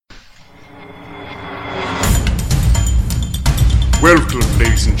Welcome,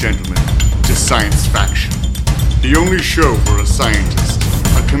 ladies and gentlemen, to Science Faction, the only show where a scientist,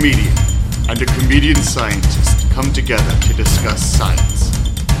 a comedian, and a comedian scientist come together to discuss science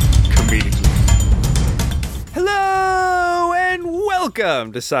comedically. Hello and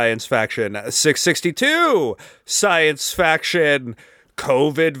welcome to Science Faction 662, Science Faction,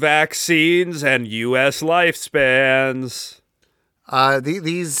 COVID vaccines and U.S. lifespans.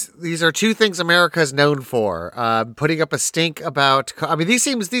 These are two things America is known for. Putting up a stink about. I mean, these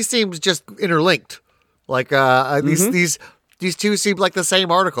seems just interlinked. Like these two seem like the same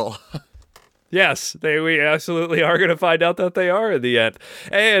article. Yes, we absolutely are going to find out that they are in the end.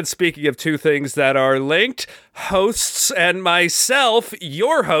 And speaking of two things that are linked, hosts and myself,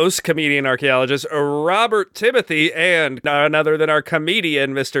 your host, comedian archaeologist Robert Timothy, and none other than our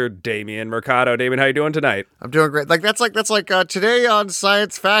comedian, Mr. Damien Mercado. Damien, how you doing tonight? I'm doing great. That's like today on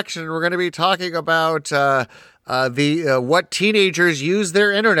Science Faction, we're going to be talking about what teenagers use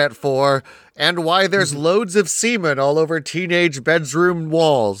their internet for, and why there's loads of semen all over teenage bedroom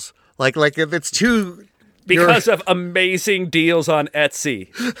walls. Like if it's too... Because of amazing deals on Etsy.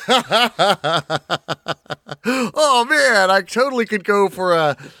 Oh, man, I totally could go for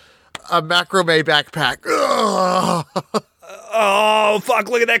a macrame backpack. Oh, fuck,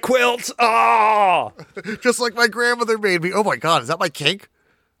 look at that quilt. Oh! Just like my grandmother made me. Oh, my God, is that my kink?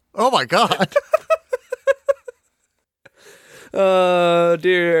 Oh, my God.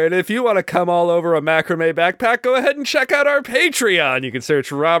 Dear. And if you want to come all over a macrame backpack, go ahead and check out our Patreon. You can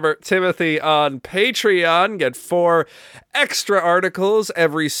search Robert Timothy on Patreon, get 4 extra articles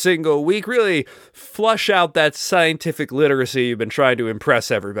every single week. Really flush out that scientific literacy you've been trying to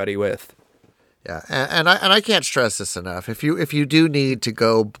impress everybody with. Yeah, and I can't stress this enough. If you do need to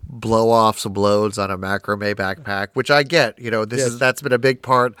go blow off some loads on a macrame backpack, which I get, that's been a big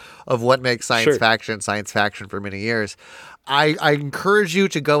part of what makes science faction for many years. I encourage you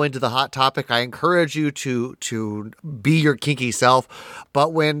to go into the hot topic. I encourage you to be your kinky self.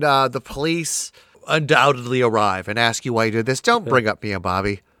 But when the police undoubtedly arrive and ask you why you did this, don't bring up me and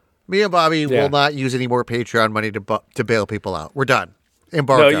Bobby. Me and Bobby will not use any more Patreon money to bail people out. We're done.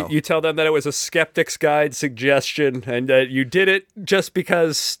 Embargo. No, you tell them that it was a skeptic's guide suggestion and that you did it just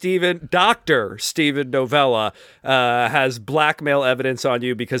because Dr. Steven Novella has blackmail evidence on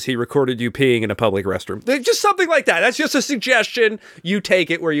you because he recorded you peeing in a public restroom. Just something like that. That's just a suggestion. You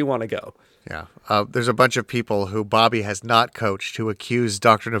take it where you want to go. Yeah. There's a bunch of people who Bobby has not coached who accuse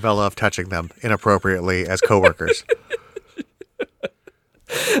Dr. Novella of touching them inappropriately as coworkers.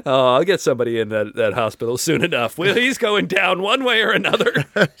 Oh, I'll get somebody in that hospital soon enough. Well, he's going down one way or another.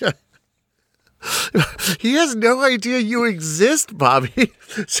 He has no idea you exist, Bobby.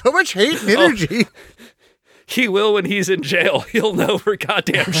 So much hate and energy. Oh, he will when he's in jail. He'll know for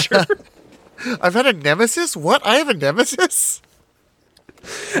goddamn sure. I've had a nemesis? What? I have a nemesis?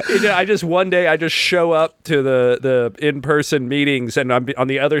 One day I just show up to the in-person meetings and I'm on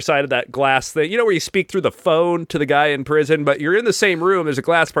the other side of that glass thing, where you speak through the phone to the guy in prison, but you're in the same room. There's a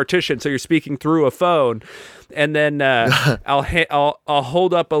glass partition, so you're speaking through a phone. And then I'll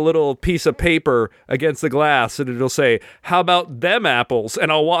hold up a little piece of paper against the glass and it'll say, "How about them apples?"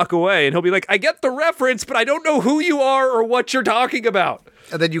 And I'll walk away and he'll be like, "I get the reference, but I don't know who you are or what you're talking about."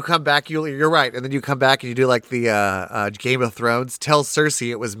 And then you come back, you're right. And then you come back and you do like the Game of Thrones. Tell Cersei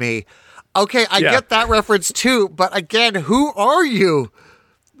it was me. Okay, I get that reference too. But again, who are you?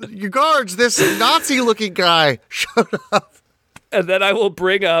 Your guards, this Nazi-looking guy showed up. And then I will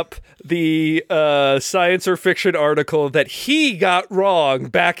bring up the science or fiction article that he got wrong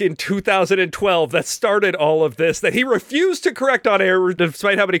back in 2012 that started all of this, that he refused to correct on air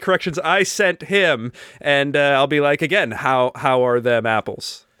despite how many corrections I sent him. And I'll be like, again, how are them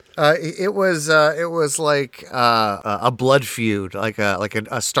apples? It was like a blood feud, like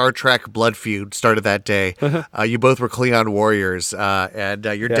a Star Trek blood feud started that day. You both were Klingon warriors, and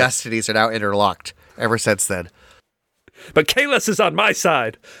your destinies are now interlocked ever since then. But Kalis is on my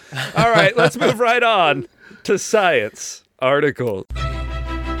side. All right, let's move right on to science article.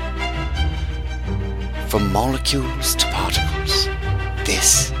 From molecules to particles,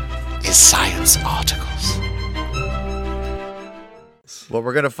 this is Science Articles. Well,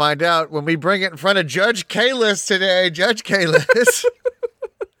 we're going to find out when we bring it in front of Judge Kalis today. Judge Kalis.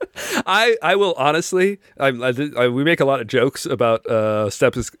 I will honestly, we make a lot of jokes about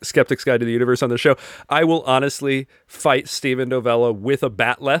Skeptic's Guide to the Universe on the show. I will honestly fight Steven Novella with a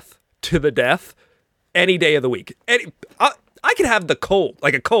batleth to the death any day of the week. I could have the cold,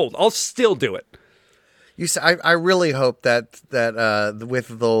 like a cold. I'll still do it. I really hope that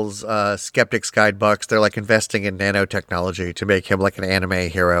with those Skeptics Guide bucks, they're like investing in nanotechnology to make him like an anime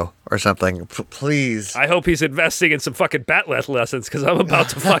hero or something. Please. I hope he's investing in some fucking Batlet lessons because I'm about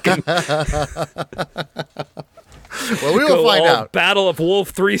to fucking well, we will find out. Battle of Wolf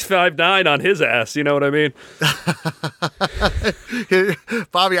 359 on his ass. You know what I mean?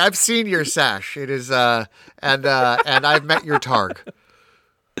 Bobby, I've seen your sash. It is, and I've met your targ.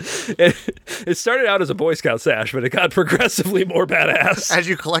 It started out as a Boy Scout sash, but it got progressively more badass. As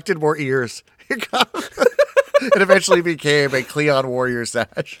you collected more ears, it eventually became a Cleon Warrior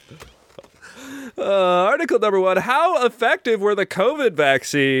sash. Article number 1. How effective were the COVID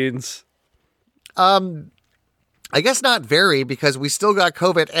vaccines? I guess not very, because we still got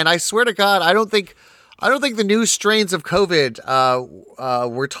COVID, and I swear to God, I don't think the new strains of COVID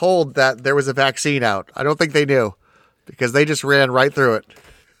were told that there was a vaccine out. I don't think they knew, because they just ran right through it.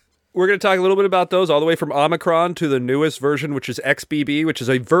 We're going to talk a little bit about those, all the way from Omicron to the newest version, which is XBB, which is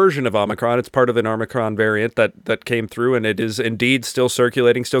a version of Omicron. It's part of an Omicron variant that came through, and it is indeed still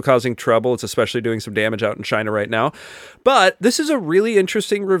circulating, still causing trouble. It's especially doing some damage out in China right now. But this is a really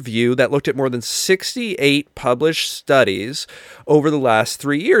interesting review that looked at more than 68 published studies over the last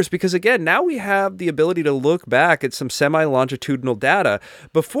 3 years, because again, now we have the ability to look back at some semi-longitudinal data.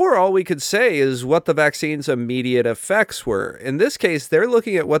 Before, all we could say is what the vaccine's immediate effects were. In this case, they're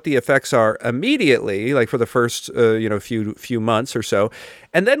looking at what the effects are immediately, like for the first few months or so,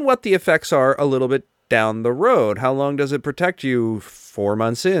 and then what the effects are a little bit down the road. How long does it protect you? 4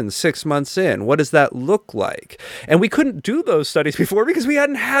 months in, 6 months in? What does that look like? And we couldn't do those studies before because we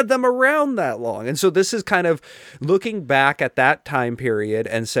hadn't had them around that long. And so this is kind of looking back at that time period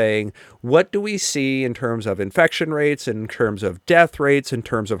and saying, what do we see in terms of infection rates, in terms of death rates, in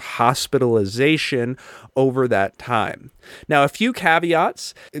terms of hospitalization over that time? Now, a few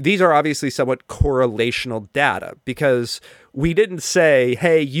caveats. These are obviously somewhat correlational data, because we didn't say,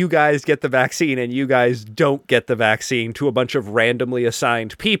 hey, you guys get the vaccine and you guys don't get the vaccine to a bunch of randomly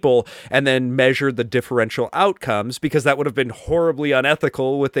assigned people and then measure the differential outcomes, because that would have been horribly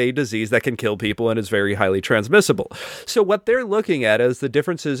unethical with a disease that can kill people and is very highly transmissible. So what they're looking at is the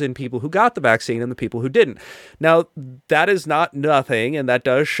differences in people who got the vaccine and the people who didn't. Now, that is not nothing, and that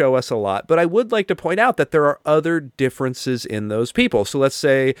does show us a lot, but I would like to point out that there are other differences in those people. So let's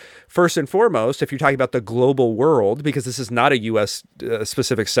say, first and foremost, if you're talking about the global world, because this is not a U.S.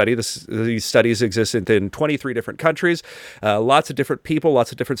 Specific study, these studies exist in 23 different countries, lots of different people,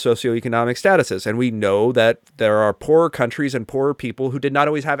 lots of different socioeconomic statuses. And we know that there are poorer countries and poorer people who did not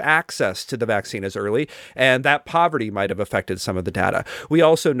always have access to the vaccine as early, and that poverty might have affected some of the data. We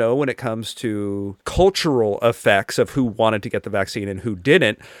also know when it comes to cultural effects of who wanted to get the vaccine and who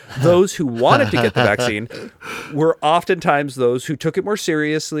didn't, those who wanted to get the vaccine were oftentimes those who took it more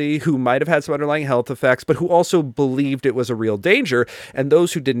seriously, who might have had some underlying health effects, but who also believed it was a real danger. And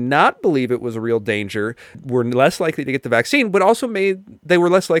those who did not believe it was a real danger were less likely to get the vaccine, but also they were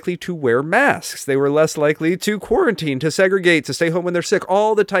less likely to wear masks. They were less likely to quarantine, to segregate, to stay home when they're sick,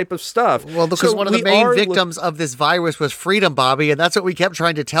 all the type of stuff. Well, because one of the main victims of this virus was freedom, Bobby, and that's what we kept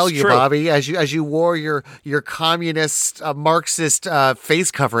trying to tell you, Bobby, as you wore your communist, Marxist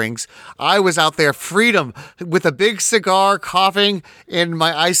face coverings. I was out there, freedom, with a big cigar, coughing in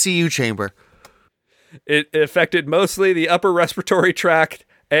my ICU chamber. It affected mostly the upper respiratory tract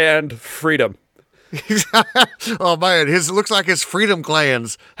and freedom. Oh man, looks like his freedom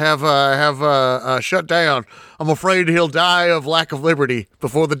glands have shut down. I'm afraid he'll die of lack of liberty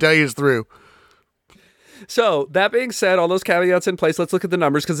before the day is through. So, that being said, all those caveats in place, let's look at the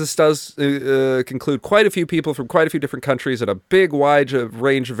numbers, because this does conclude quite a few people from quite a few different countries and a big wide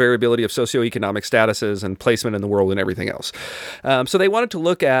range of variability of socioeconomic statuses and placement in the world and everything else. So they wanted to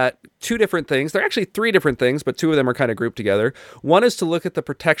look at two different things. They're actually three different things, but two of them are kind of grouped together. One is to look at the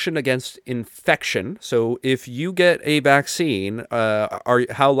protection against infection. So if you get a vaccine,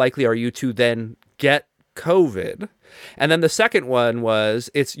 how likely are you to then get COVID? And then the second one was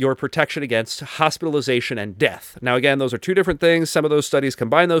it's your protection against hospitalization and death. Now, again, those are two different things. Some of those studies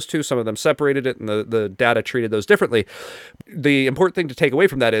combine those two. Some of them separated it, and the data treated those differently. The important thing to take away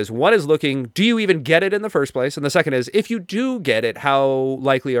from that is, one is looking, do you even get it in the first place? And the second is, if you do get it, how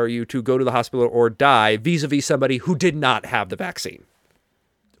likely are you to go to the hospital or die vis-a-vis somebody who did not have the vaccine?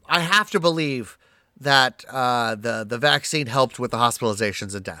 I have to believe that the vaccine helped with the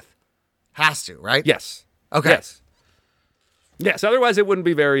hospitalizations and death. Has to, right? Yes. Okay. Yes, otherwise it wouldn't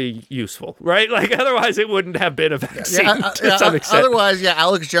be very useful, right? Like, otherwise it wouldn't have been a vaccine to some extent. Otherwise,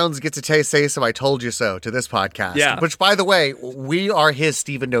 Alex Jones gets to say some I told you so to this podcast. Yeah. Which, by the way, we are his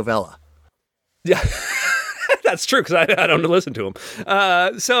Steven Novella. Yeah. That's true, because I don't listen to them.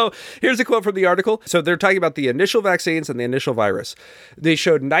 So here's a quote from the article. So they're talking about the initial vaccines and the initial virus. They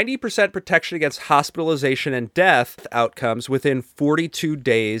showed 90% protection against hospitalization and death outcomes within 42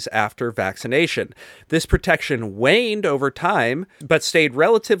 days after vaccination. This protection waned over time, but stayed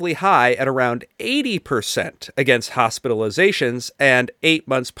relatively high at around 80% against hospitalizations, and 8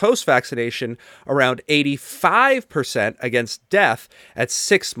 months post-vaccination, around 85% against death at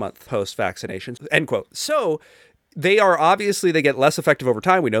 6 months post-vaccination, end quote. So they get less effective over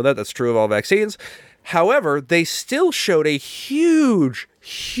time. We know that. That's true of all vaccines. However, they still showed a huge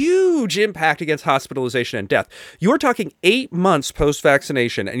impact against hospitalization and death. You're talking 8 months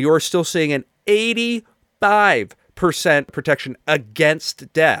post-vaccination, and you're still seeing an 85% protection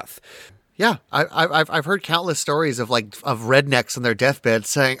against death. Yeah, I've heard countless stories of rednecks on their deathbed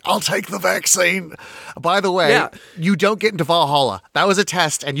saying, "I'll take the vaccine." By the way, You don't get into Valhalla. That was a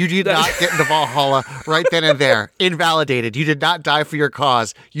test, and you did not get into Valhalla right then and there. Invalidated. You did not die for your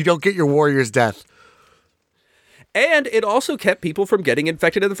cause. You don't get your warrior's death. And it also kept people from getting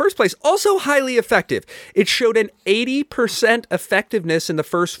infected in the first place. Also highly effective. It showed an 80% effectiveness in the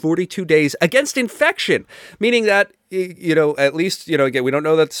first 42 days against infection, meaning that, at least, again, we don't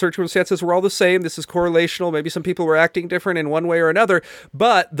know that the circumstances were all the same. This is correlational. Maybe some people were acting different in one way or another,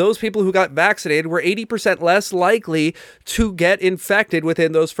 but those people who got vaccinated were 80% less likely to get infected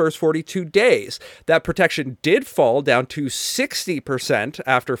within those first 42 days. That protection did fall down to 60%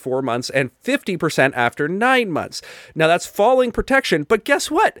 after 4 months and 50% after 9 months. Now that's falling protection, but guess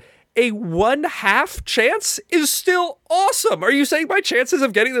what? A 1/2 chance is still awesome. Are you saying my chances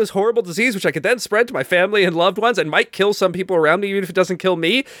of getting this horrible disease, which I could then spread to my family and loved ones and might kill some people around me, even if it doesn't kill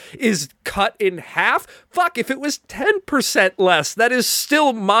me, is cut in half? Fuck, if it was 10% less, that is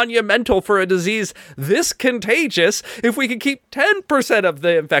still monumental for a disease this contagious if we can keep 10% of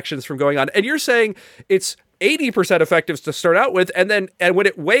the infections from going on. And you're saying it's 80% effective to start out with, and when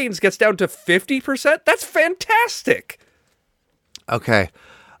it wanes, gets down to 50%? That's fantastic. Okay.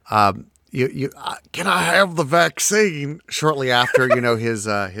 Can I have the vaccine? Shortly after, his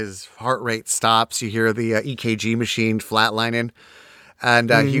heart rate stops, you hear the EKG machine flatlining,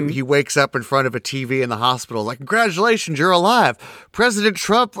 and he wakes up in front of a TV in the hospital, like, "Congratulations, you're alive. President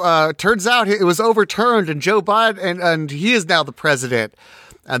Trump, turns out it was overturned, and Joe Biden, and he is now the president."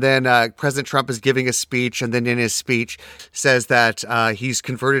 And then President Trump is giving a speech, and then in his speech says that he's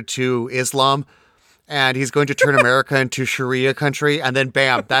converted to Islam. And he's going to turn America into Sharia country, and then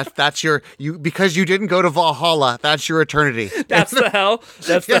bam, that's you because you didn't go to Valhalla. That's your eternity. That's the hell.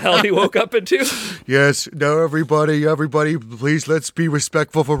 That's the hell he woke up into. Yes. Now, everybody, please let's be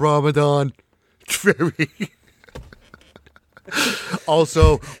respectful for Ramadan. Very.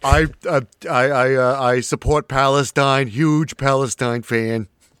 Also, I support Palestine. Huge Palestine fan.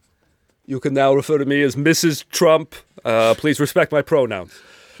 You can now refer to me as Mrs. Trump. Please respect my pronouns.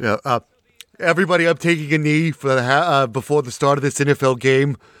 Yeah. Everybody, I'm taking a knee for before the start of this NFL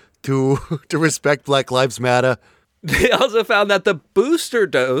game to respect Black Lives Matter. They also found that the booster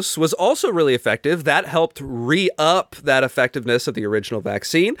dose was also really effective. That helped re-up that effectiveness of the original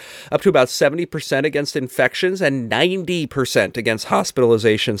vaccine, up to about 70% against infections and 90% against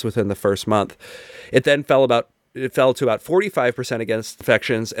hospitalizations within the first month. It then fell to about 45% against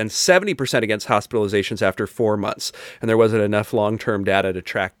infections and 70% against hospitalizations after 4 months. And there wasn't enough long-term data to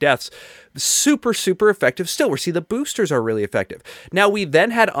track deaths. Super, super effective still. We see the boosters are really effective. Now, we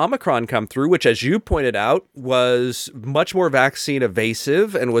then had Omicron come through, which, as you pointed out, was much more vaccine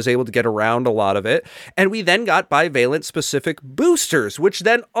evasive and was able to get around a lot of it. And we then got bivalent specific boosters, which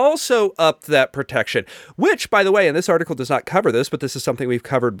then also upped that protection, which, by the way, and this article does not cover this, but this is something we've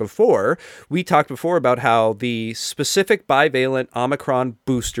covered before. We talked before about how the specific bivalent Omicron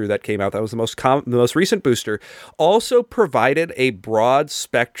booster that came out, that was the most recent booster, also provided a broad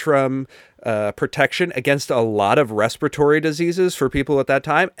spectrum protection against a lot of respiratory diseases for people at that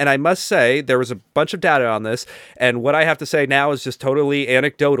time. And I must say, there was a bunch of data on this, and what I have to say now is just totally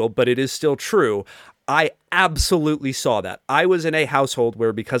anecdotal, but it is still true. I absolutely saw that. I was in a household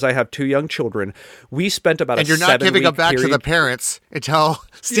where, because I have 2 young children, we spent about a 7-week period. And you're not giving them back to the parents until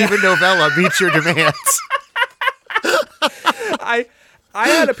Stephen Novella meets your demands. I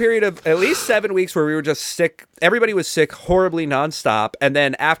had a period of at least 7 weeks where we were just sick. Everybody was sick horribly nonstop. And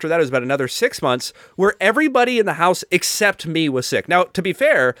then after that, it was about another 6 months where everybody in the house except me was sick. Now, to be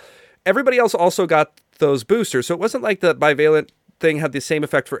fair, everybody else also got those boosters. So it wasn't like the bivalent thing had the same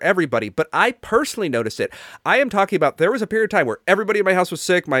effect for everybody, but I personally noticed it. I am talking about, there was a period of time where everybody in my house was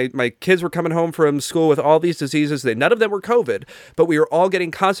sick. My kids were coming home from school with all these diseases. None of them were COVID, but we were all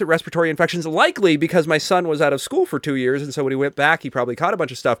getting constant respiratory infections, likely because my son was out of school for 2 years. And so when he went back, he probably caught a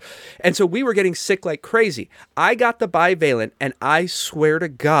bunch of stuff. And so we were getting sick like crazy. I got the bivalent, and I swear to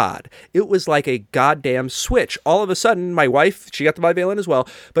God, it was like a goddamn switch. All of a sudden, my wife, she got the bivalent as well,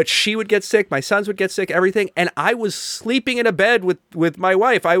 but she would get sick. My sons would get sick, everything. And I was sleeping in a bed with my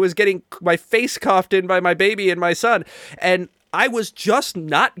wife. I was getting my face coughed in by my baby and my son. And I was just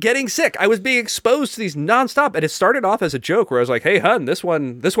not getting sick. I was being exposed to these nonstop. And it started off as a joke where I was like, hey, hun, this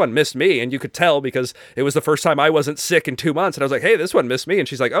one missed me. And you could tell because it was the first time I wasn't sick in 2 months. And I was like, hey, this one missed me. And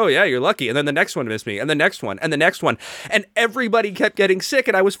she's like, oh, yeah, you're lucky. And then the next one missed me. And the next one. And the next one. And everybody kept getting sick.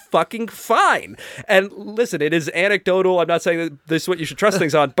 And I was fucking fine. And listen, it is anecdotal. I'm not saying that this is what you should trust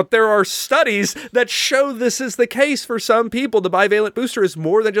things on. But there are studies that show this is the case for some people. The bivalent booster is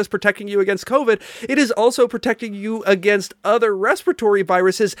more than just protecting you against COVID. It is also protecting you against other respiratory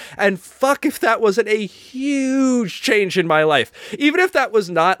viruses, and fuck if that wasn't a huge change in my life. Even if that was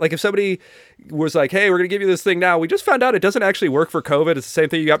not, like if somebody was like, hey, we're gonna give you this thing now, we just found out it doesn't actually work for COVID, it's the same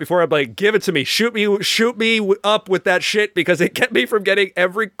thing you got before, I'm like, give it to me, shoot me up with that shit, because it kept me from getting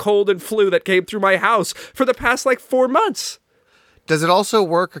every cold and flu that came through my house for the past like 4 months. Does it also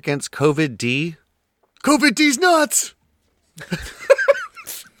work against COVID-D? COVID-D's nuts!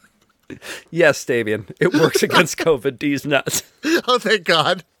 Yes, Damien, it works against COVID-D's nuts. Oh, thank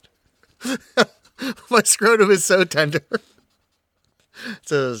God. My scrotum is so tender.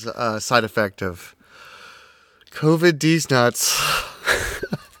 It's a side effect of COVID-D's nuts.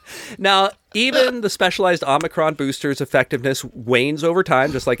 Now, even the specialized Omicron booster's effectiveness wanes over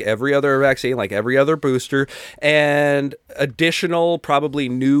time, just like every other vaccine, like every other booster, and additional, probably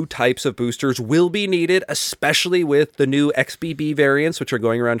new types of boosters will be needed, especially with the new XBB variants, which are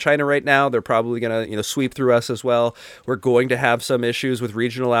going around China right now. They're probably going to, sweep through us as well. We're going to have some issues with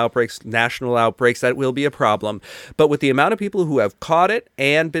regional outbreaks, national outbreaks. That will be a problem. But with the amount of people who have caught it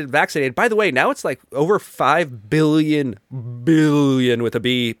and been vaccinated, by the way, now it's like over 5 billion with a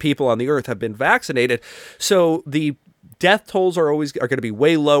B people on the earth have been vaccinated. So the death tolls are going to be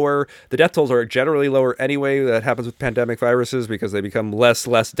way lower. The death tolls are generally lower anyway. That happens with pandemic viruses because they become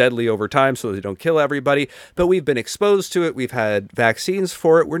less deadly over time, so they don't kill everybody. But we've been exposed to it. We've had vaccines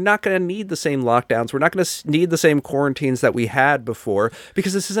for it. We're not going to need the same lockdowns. We're not going to need the same quarantines that we had before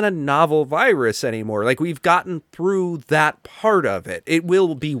because this isn't a novel virus anymore. Like, we've gotten through that part of it. It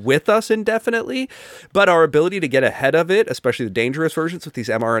will be with us indefinitely, but our ability to get ahead of it, especially the dangerous versions with these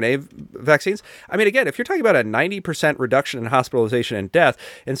mRNA vaccines. I mean, again, if you're talking about a 90% reduction in hospitalization and death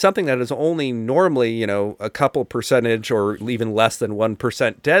in something that is only normally, a couple percentage or even less than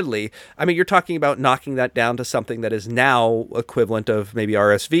 1% deadly, I mean, you're talking about knocking that down to something that is now equivalent of maybe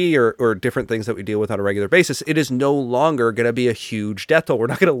RSV or different things that we deal with on a regular basis. It is no longer going to be a huge death toll. We're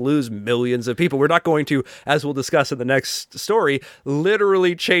not going to lose millions of people. We're not going to, as we'll discuss in the next story,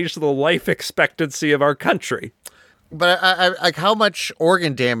 literally change the life expectancy of our country. But I like, how much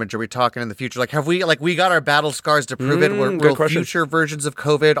organ damage are we talking in the future? Like, have we got our battle scars to prove it? Will future versions of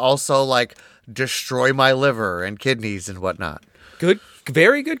COVID also destroy my liver and kidneys and whatnot?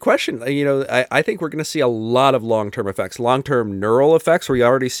 Very good question. I think we're going to see a lot of long-term effects, long-term neural effects. We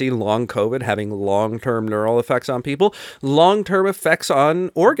already see long COVID having long-term neural effects on people, long-term effects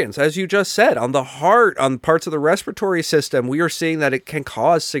on organs, as you just said, on the heart, on parts of the respiratory system. We are seeing that it can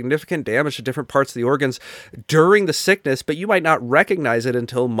cause significant damage to different parts of the organs during the sickness, but you might not recognize it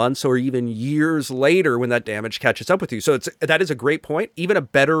until months or even years later when that damage catches up with you. So that is a great point. Even a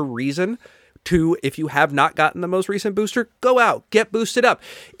better reason to, if you have not gotten the most recent booster, go out, get boosted up.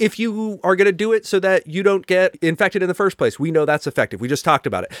 If you are going to do it so that you don't get infected in the first place, we know that's effective. We just talked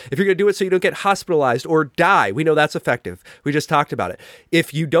about it. If you're going to do it so you don't get hospitalized or die, we know that's effective. We just talked about it.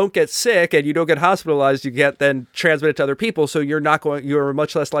 If you don't get sick and you don't get hospitalized, you get then transmit it to other people, so you're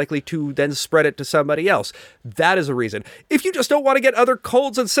much less likely to then spread it to somebody else. That is a reason. If you just don't want to get other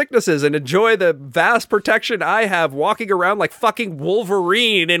colds and sicknesses and enjoy the vast protection I have walking around like fucking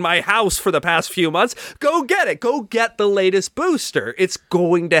Wolverine in my house for the past few months, go get it. Go get the latest booster. It's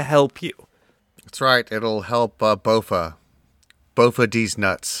going to help you. That's right. It'll help Bofa D's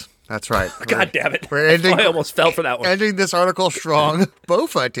nuts. That's right. God damn it. I almost fell for that one. Ending this article strong.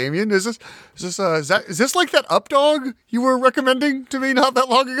 Bofa, Damien. Is this like that Up Dog you were recommending to me not that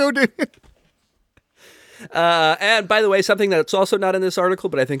long ago, Damien? And by the way, something that's also not in this article,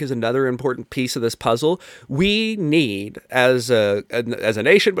 but I think is another important piece of this puzzle, we need as a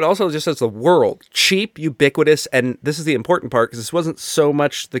nation, but also just as the world, cheap, ubiquitous, and this is the important part because this wasn't so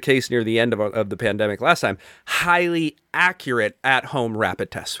much the case near the end of the pandemic last time, highly accurate at-home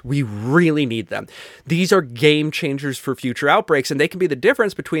rapid tests. We really need them. These are game changers for future outbreaks, and they can be the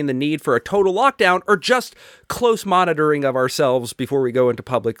difference between the need for a total lockdown or just close monitoring of ourselves before we go into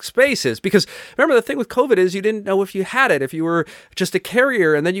public spaces. Because remember, the thing with COVID is you didn't know if you had it, if you were just a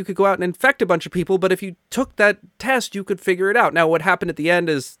carrier, and then you could go out and infect a bunch of people. But if you took that test, you could figure it out. Now, what happened at the end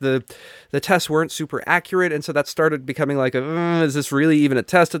is the tests weren't super accurate, and so that started becoming like, is this really even a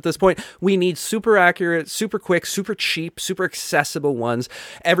test at this point? We need super accurate, super quick, super cheap, super accessible ones.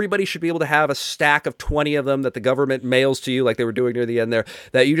 Everybody should be able to have a stack of 20 of them that the government mails to you like they were doing near the end there,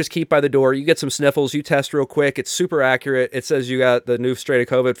 that you just keep by the door. You get some sniffles, you test real quick. It's super accurate. It says you got the new strain of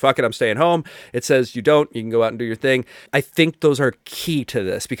COVID. Fuck it, I'm staying home. It says you don't. You can go out and do your thing. I think those are key to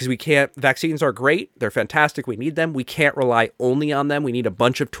this because vaccines are great. They're fantastic. We need them. We can't rely only on them. We need a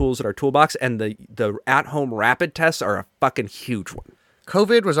bunch of tools in our toolbox, and the at-home rapid tests are a fucking huge one.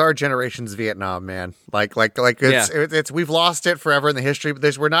 COVID was our generation's Vietnam, man. It's we've lost it forever in the history.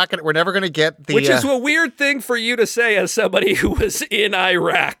 But we're never gonna get the. Which is a weird thing for you to say as somebody who was in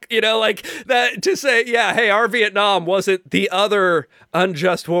Iraq. Like that to say, yeah, hey, our Vietnam wasn't the other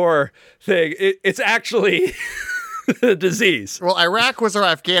unjust war thing. It's actually a disease. Well, Iraq was our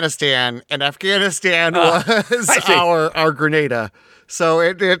Afghanistan, and Afghanistan was our Grenada. So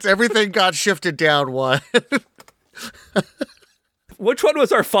it's everything got shifted down one. Which one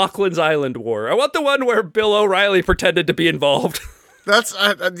was our Falklands Island War? I want the one where Bill O'Reilly pretended to be involved. That's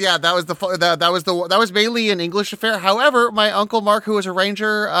that was mainly an English affair. However, my uncle Mark, who was a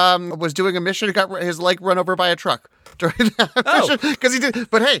ranger, was doing a mission and got his leg run over by a truck during that mission because he did.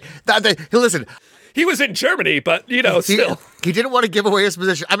 But hey, listen. He was in Germany, but still he didn't want to give away his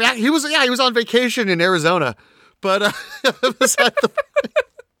position. I mean, he was on vacation in Arizona, but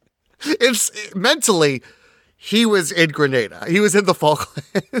mentally. He was in Grenada. He was in the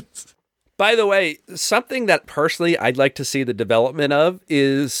Falklands. By the way, something that personally I'd like to see the development of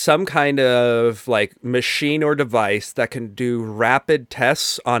is some kind of like machine or device that can do rapid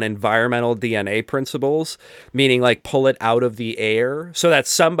tests on environmental DNA principles, meaning like pull it out of the air so that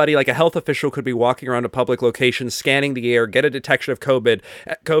somebody like a health official could be walking around a public location, scanning the air, get a detection of COVID,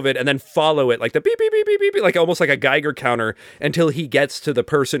 and then follow it like the beep, beep, beep, beep, beep, like almost like a Geiger counter until he gets to the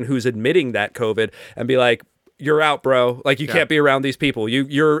person who's admitting that COVID and be like, you're out, bro. Like, you can't be around these people.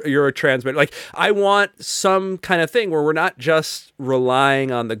 You're a transmitter. Like, I want some kind of thing where we're not just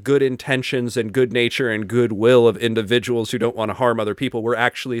relying on the good intentions and good nature and goodwill of individuals who don't want to harm other people. We're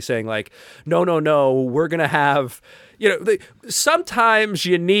actually saying, like, no, we're going to have... sometimes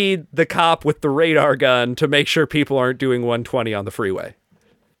you need the cop with the radar gun to make sure people aren't doing 120 on the freeway.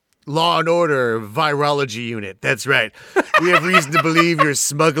 Law and Order Virology Unit. That's right. We have reason to believe you're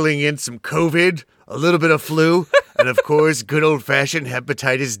smuggling in some COVID, a little bit of flu, and of course, good old-fashioned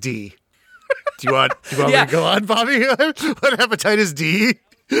hepatitis D. Do you want me to go on, Bobby? What hepatitis D?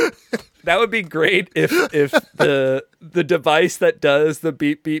 That would be great if the device that does the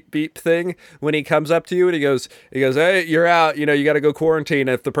beep beep beep thing, when he comes up to you and he goes, hey, you're out, you got to go quarantine.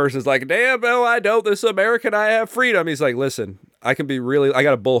 If the person's like, damn, no, I don't. This is American, I have freedom. He's like, listen, I got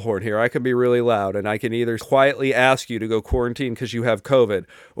a bullhorn here. I can be really loud, and I can either quietly ask you to go quarantine because you have COVID,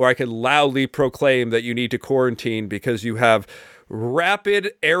 or I can loudly proclaim that you need to quarantine because you have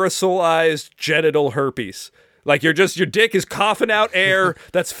rapid aerosolized genital herpes. Like your dick is coughing out air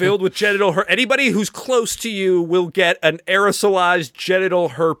that's filled with genital herpes. Anybody who's close to you will get an aerosolized genital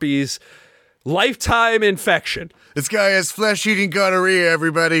herpes lifetime infection. This guy has flesh-eating gonorrhea,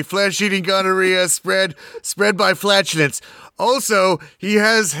 everybody. Flesh-eating gonorrhea spread by flatulence. Also, he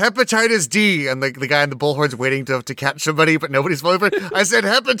has hepatitis D. And the guy in the bullhorn's waiting to catch somebody, but nobody's falling for it. I said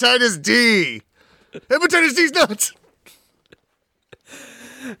hepatitis D. Hepatitis D's nuts.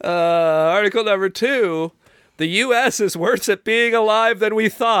 Article number 2. The U.S. is worse at being alive than we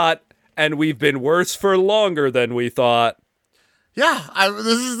thought, and we've been worse for longer than we thought. Yeah,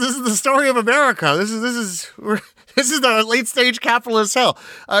 this is the story of America. This is the late stage capitalist hell.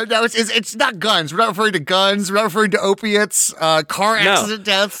 No, it's not guns. We're not referring to guns. We're not referring to opiates, car accident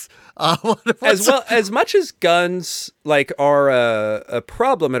deaths. As much as guns are a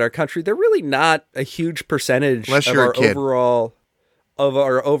problem in our country, they're really not a huge percentage of our overall. of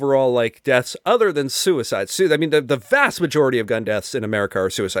our overall like deaths other than suicide. I mean, the vast majority of gun deaths in America are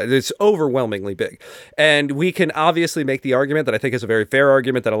suicide. It's overwhelmingly big. And we can obviously make the argument that I think is a very fair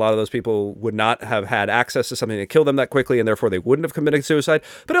argument that a lot of those people would not have had access to something to kill them that quickly, and therefore they wouldn't have committed suicide.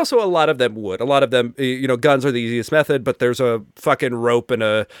 But also a lot of them would. A lot of them, guns are the easiest method, but there's a fucking rope and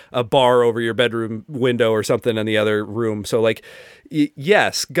a bar over your bedroom window or something in the other room. So like,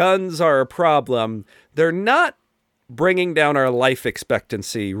 yes, guns are a problem. They're not bringing down our life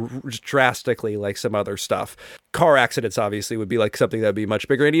expectancy drastically like some other stuff. Car accidents obviously would be like something that would be much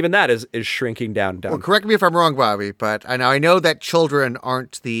bigger, and even that is shrinking down. Well, correct me if I'm wrong, Bobby, but I know that children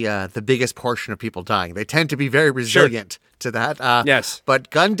aren't the biggest portion of people dying. They tend to be very resilient to that. Yes, but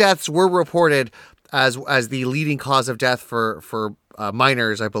gun deaths were reported as the leading cause of death for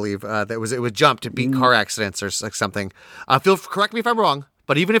minors, I believe. It was jumped to beat car accidents or like something. Correct me if I'm wrong,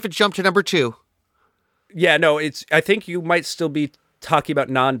 but even if it jumped to number 2. Yeah, no, I think you might still be talking about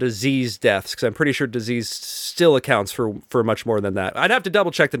non-disease deaths, because I'm pretty sure disease still accounts for much more than that. I'd have to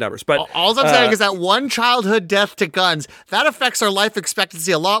double check the numbers, but all I'm saying is that one childhood death to guns, that affects our life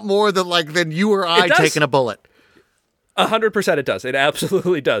expectancy a lot more than you or I taking a bullet. 100% it does. It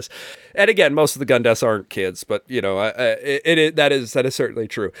absolutely does. And again, most of the gun deaths aren't kids, but that is certainly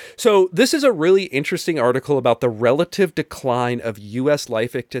true. So this is a really interesting article about the relative decline of U.S.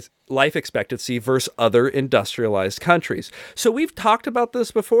 life expectancy versus other industrialized countries. So we've talked about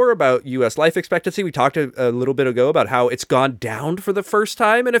this before, about U.S. life expectancy. We talked a little bit ago about how it's gone down for the first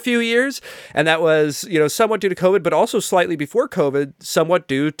time in a few years. And that was, somewhat due to COVID, but also slightly before COVID, somewhat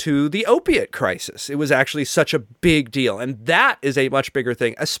due to the opiate crisis. It was actually such a big deal. And that is a much bigger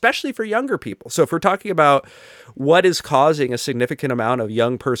thing, especially for younger people. So if we're talking about what is causing a significant amount of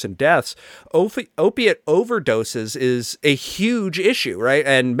young person deaths, opiate overdoses is a huge issue, right?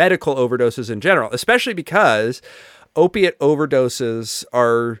 And medical overdoses in general, especially because opiate overdoses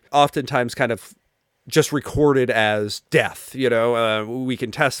are oftentimes kind of just recorded as death. We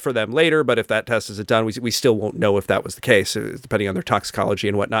can test for them later, but if that test isn't done, we still won't know if that was the case, depending on their toxicology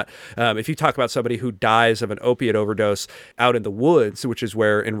and whatnot. If you talk about somebody who dies of an opiate overdose out in the woods, which is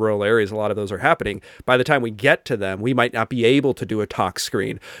where in rural areas a lot of those are happening, by the time we get to them, we might not be able to do a tox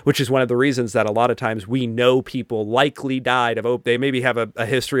screen, which is one of the reasons that a lot of times we know people likely died of they maybe have a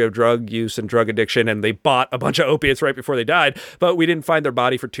history of drug use and drug addiction, and they bought a bunch of opiates right before they died, but we didn't find their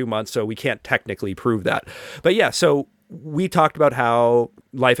body for 2 months, so we can't technically prove that. But yeah, so we talked about how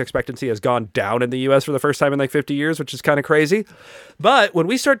life expectancy has gone down in the US for the first time in like 50 years, which is kind of crazy. But when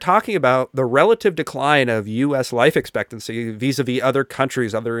we start talking about the relative decline of US life expectancy vis-a-vis other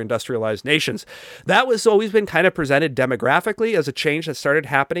countries, other industrialized nations, that was always been kind of presented demographically as a change that started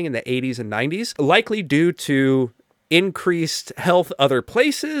happening in the 80s and 90s, likely due to increased health other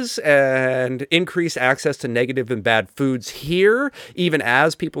places and increased access to negative and bad foods here. Even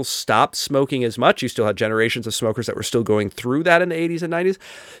as people stopped smoking as much, you still had generations of smokers that were still going through that in the 80s and 90s.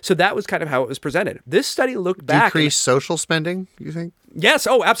 So that was kind of how it was presented. This study looked back. Decreased social spending, you think? Yes.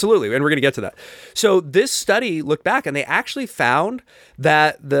 Oh, absolutely. And we're going to get to that. So this study looked back and they actually found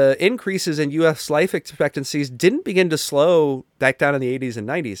that the increases in U.S. life expectancies didn't begin to slow back down in the 80s and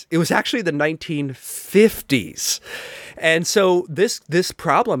 90s. It was actually the 1950s. And so this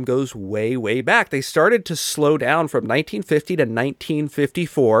problem goes way, way back. They started to slow down from 1950 to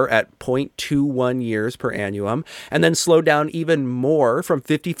 1954 at 0.21 years per annum, and then slowed down even more from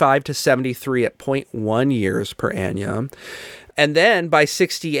 55 to 73 at 0.1 years per annum. And then by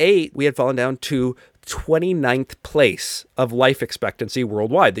 68, we had fallen down to 29th place of life expectancy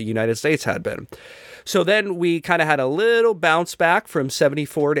worldwide. The United States had been. So then we kind of had a little bounce back from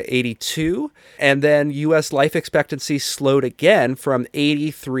 74 to 82. And then U.S. life expectancy slowed again from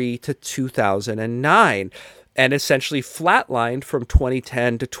 83 to 2009. And essentially flatlined from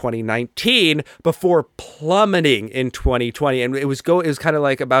 2010 to 2019 before plummeting in 2020. And it was kind of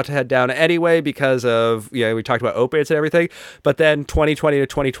like about to head down anyway because of, we talked about opiates and everything. But then 2020 to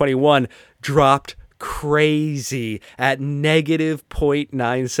 2021 dropped crazy at negative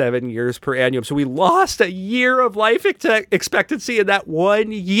 0.97 years per annum. So we lost a year of life expectancy in that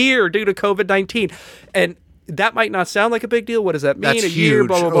 1 year due to COVID-19. And that might not sound like a big deal. What does that mean? That's a huge. Year,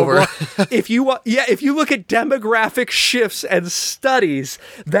 blah, blah, blah, blah. If you look at demographic shifts and studies,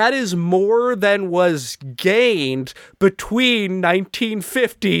 that is more than was gained between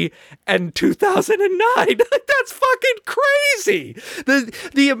 1950 and 2009. That's fucking crazy.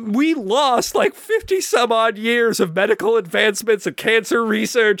 We lost like 50 some odd years of medical advancements and cancer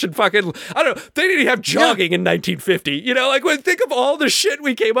research and fucking, I don't know, they didn't even have jogging in 1950. Think of all the shit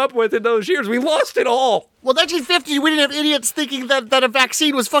we came up with in those years. We lost it all. Well, 1950, we didn't have idiots thinking that a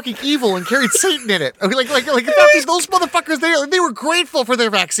vaccine was fucking evil and carried Satan in it. Like those motherfuckers, they were grateful for their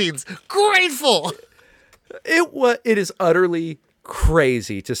vaccines. Grateful. It is utterly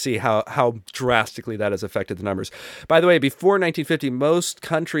crazy to see how drastically that has affected the numbers. By the way, before 1950, most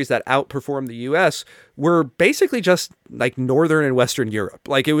countries that outperformed the U.S. were basically just like Northern and Western Europe.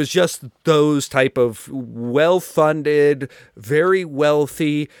 Like it was just those type of well-funded, very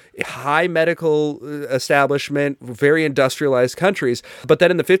wealthy, high medical establishment, very industrialized countries. But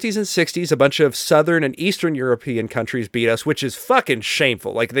then in the 50s and 60s, a bunch of Southern and Eastern European countries beat us, which is fucking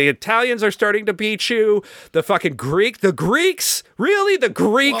shameful. Like the Italians are starting to beat you. The Greeks, really? The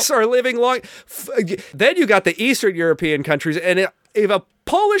Greeks are living long. Then you got the Eastern European countries, and if a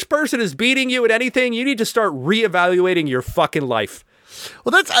Polish person is beating you at anything, you need to start reevaluating your fucking life.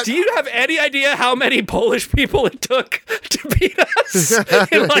 Well, do you have any idea how many Polish people it took to beat us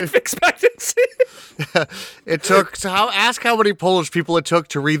in life expectancy? Ask how many Polish people it took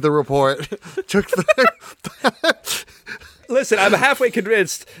to read the report. Listen, I'm halfway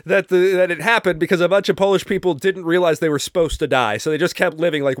convinced that it happened because a bunch of Polish people didn't realize they were supposed to die, so they just kept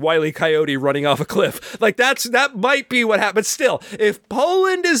living like Wile E. Coyote running off a cliff. Like that might be what happened. Still, if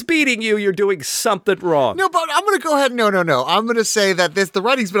Poland is beating you, you're doing something wrong. No, but I'm going to go ahead. No. I'm going to say that the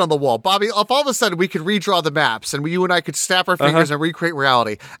writing's been on the wall, Bobby. If all of a sudden we could redraw the maps and you and I could snap our fingers and recreate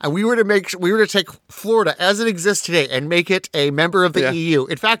reality, and we were to take Florida as it exists today and make it a member of the EU.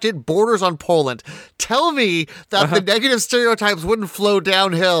 In fact, it borders on Poland. Tell me that the negative stereotypes wouldn't flow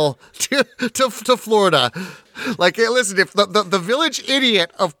downhill to Florida. Like, hey, listen, if the village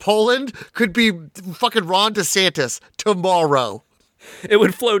idiot of Poland could be fucking Ron DeSantis tomorrow. It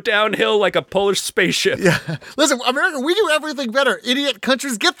would flow downhill like a Polish spaceship. Yeah. Listen, America, we do everything better. Idiot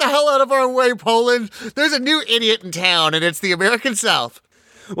countries, get the hell out of our way, Poland. There's a new idiot in town, and it's the American South.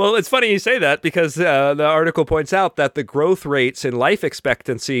 Well, it's funny you say that because the article points out that the growth rates in life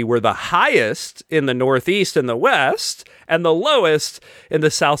expectancy were the highest in the Northeast and the West and the lowest in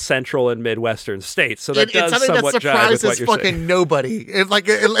the South Central and Midwestern states. So that does somewhat jive with what you're saying. Fucking nobody.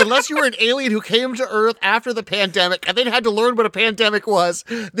 Unless you were an alien who came to Earth after the pandemic and then had to learn what a pandemic was,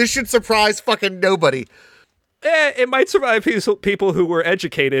 this should surprise fucking nobody. It might survive people who were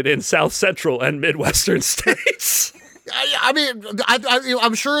educated in South Central and Midwestern states. I mean,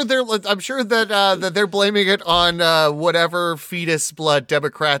 I'm sure that they're blaming it on whatever fetus blood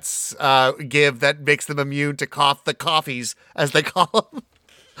Democrats give that makes them immune to the coffees, as they call them.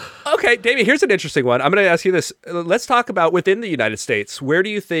 Okay, Davey, here's an interesting one. I'm going to ask you this. Let's talk about within the United States. Where do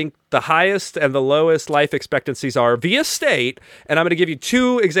you think the highest and the lowest life expectancies are via state? And I'm going to give you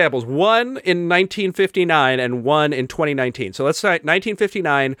two examples, one in 1959 and one in 2019. So let's start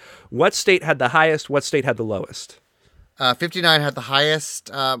 1959. What state had the highest? What state had the lowest? 59 had the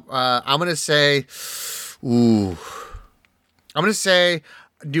highest. I'm going to say,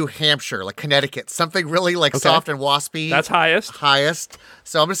 New Hampshire, like Connecticut, something really soft and waspy. That's highest.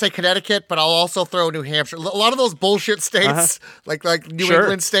 So I'm going to say Connecticut, but I'll also throw New Hampshire. A lot of those bullshit states, like New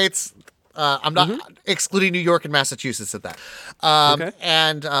England states. I'm not excluding New York and Massachusetts at that.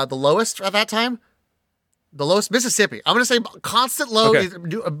 And the lowest at that time. The lowest, Mississippi. I'm going to say constant low. Okay.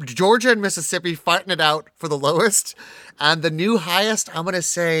 Georgia and Mississippi fighting it out for the lowest. And the new highest, I'm going to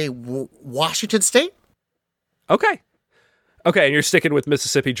say Washington State. Okay, and you're sticking with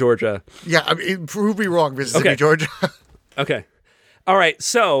Mississippi, Georgia. Yeah, I mean, prove me wrong, Mississippi, Georgia. Okay. All right,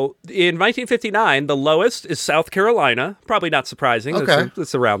 so in 1959, the lowest is South Carolina. Probably not surprising. Okay.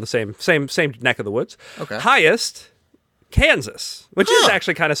 It's around the same neck of the woods. Okay. Highest, Kansas, which is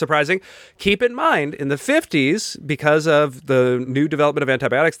actually kind of surprising. Keep in mind, in the 50s, because of the new development of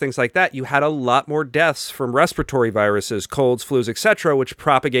antibiotics, things like that, you had a lot more deaths from respiratory viruses, colds, flus, etc., which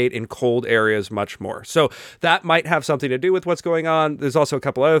propagate in cold areas much more. So that might have something to do with what's going on. There's also a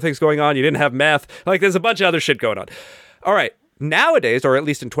couple other things going on. You didn't have meth. There's a bunch of other shit going on. All right. Nowadays, or at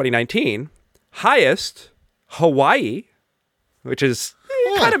least in 2019, highest, Hawaii, which is...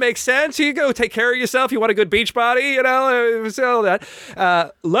 kind of makes sense. You go take care of yourself. You want a good beach body, all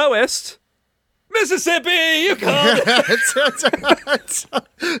that. Lowest, Mississippi. You called it.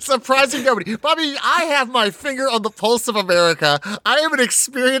 Surprising nobody. Bobby, I have my finger on the pulse of America. I am an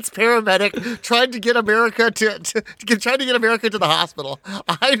experienced paramedic trying to get America to the hospital.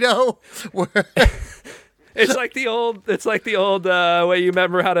 I know where. It's like the old way you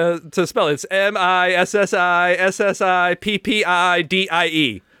remember how to spell it. It's MISSISSIPPIDIE.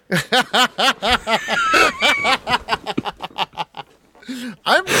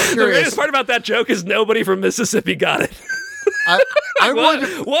 I'm curious. The greatest part about that joke is nobody from Mississippi got it. I wonder,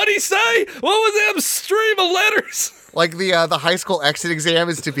 what'd he say? What was them stream of letters? Like the high school exit exam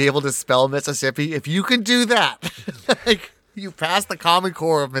is to be able to spell Mississippi. If you can do that, like you pass the Common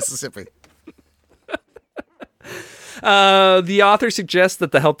Core of Mississippi. The author suggests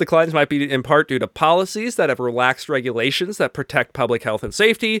that the health declines might be in part due to policies that have relaxed regulations that protect public health and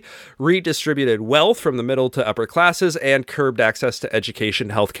safety, redistributed wealth from the middle to upper classes, and curbed access to education,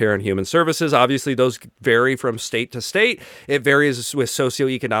 healthcare, and human services. Obviously, those vary from state to state. It varies with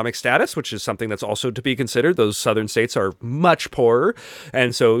socioeconomic status, which is something that's also to be considered. Those southern states are much poorer.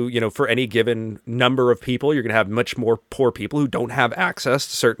 And so, for any given number of people, you're going to have much more poor people who don't have access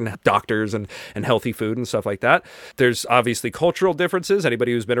to certain doctors and healthy food and stuff like that. There's obviously cultural differences.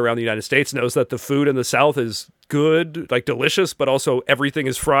 Anybody who's been around the United States knows that the food in the South is good, like delicious, but also everything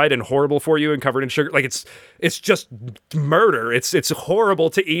is fried and horrible for you and covered in sugar. Like it's just murder. It's horrible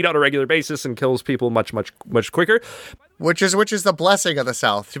to eat on a regular basis and kills people much quicker. Which is the blessing of the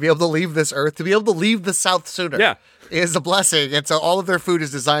South, to be able to leave this earth, to be able to leave the South sooner. Yeah, is a blessing, and so all of their food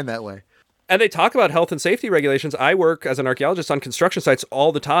is designed that way. And they talk about health and safety regulations. I work as an archaeologist on construction sites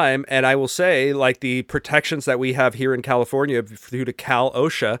all the time, and I will say, like, the protections that we have here in California due to Cal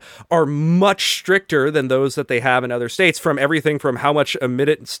OSHA are much stricter than those that they have in other states, from everything from how much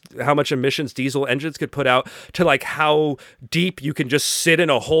emissions diesel engines could put out to, like, how deep you can just sit in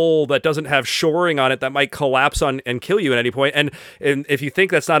a hole that doesn't have shoring on it that might collapse on and kill you at any point. And if you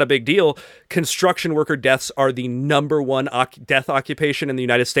think that's not a big deal, construction worker deaths are the number one death occupation in the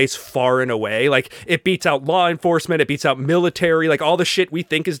United States, far and away. Like, it beats out law enforcement, it beats out military, like all the shit we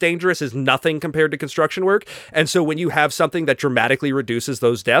think is dangerous is nothing compared to construction work. And so when you have something that dramatically reduces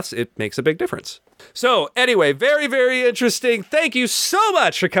those deaths, it makes a big difference. So anyway, very, very interesting. Thank you so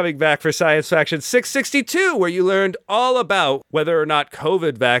much for coming back for Science Faction 662, where you learned all about whether or not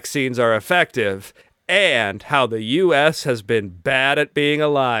COVID vaccines are effective and how the U.S. has been bad at being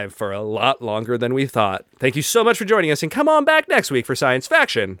alive for a lot longer than we thought. Thank you so much for joining us, and come on back next week for Science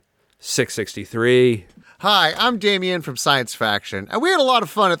Faction 663. Hi, I'm Damien from Science Faction, and we had a lot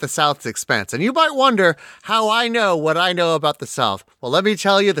of fun at the South's expense. And you might wonder how I know what I know about the South. Well, let me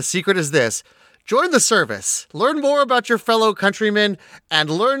tell you, the secret is this. Join the service, learn more about your fellow countrymen, and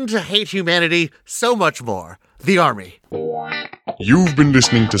learn to hate humanity so much more. The Army. You've been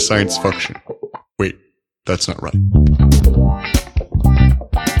listening to Science Faction. Wait, that's not right.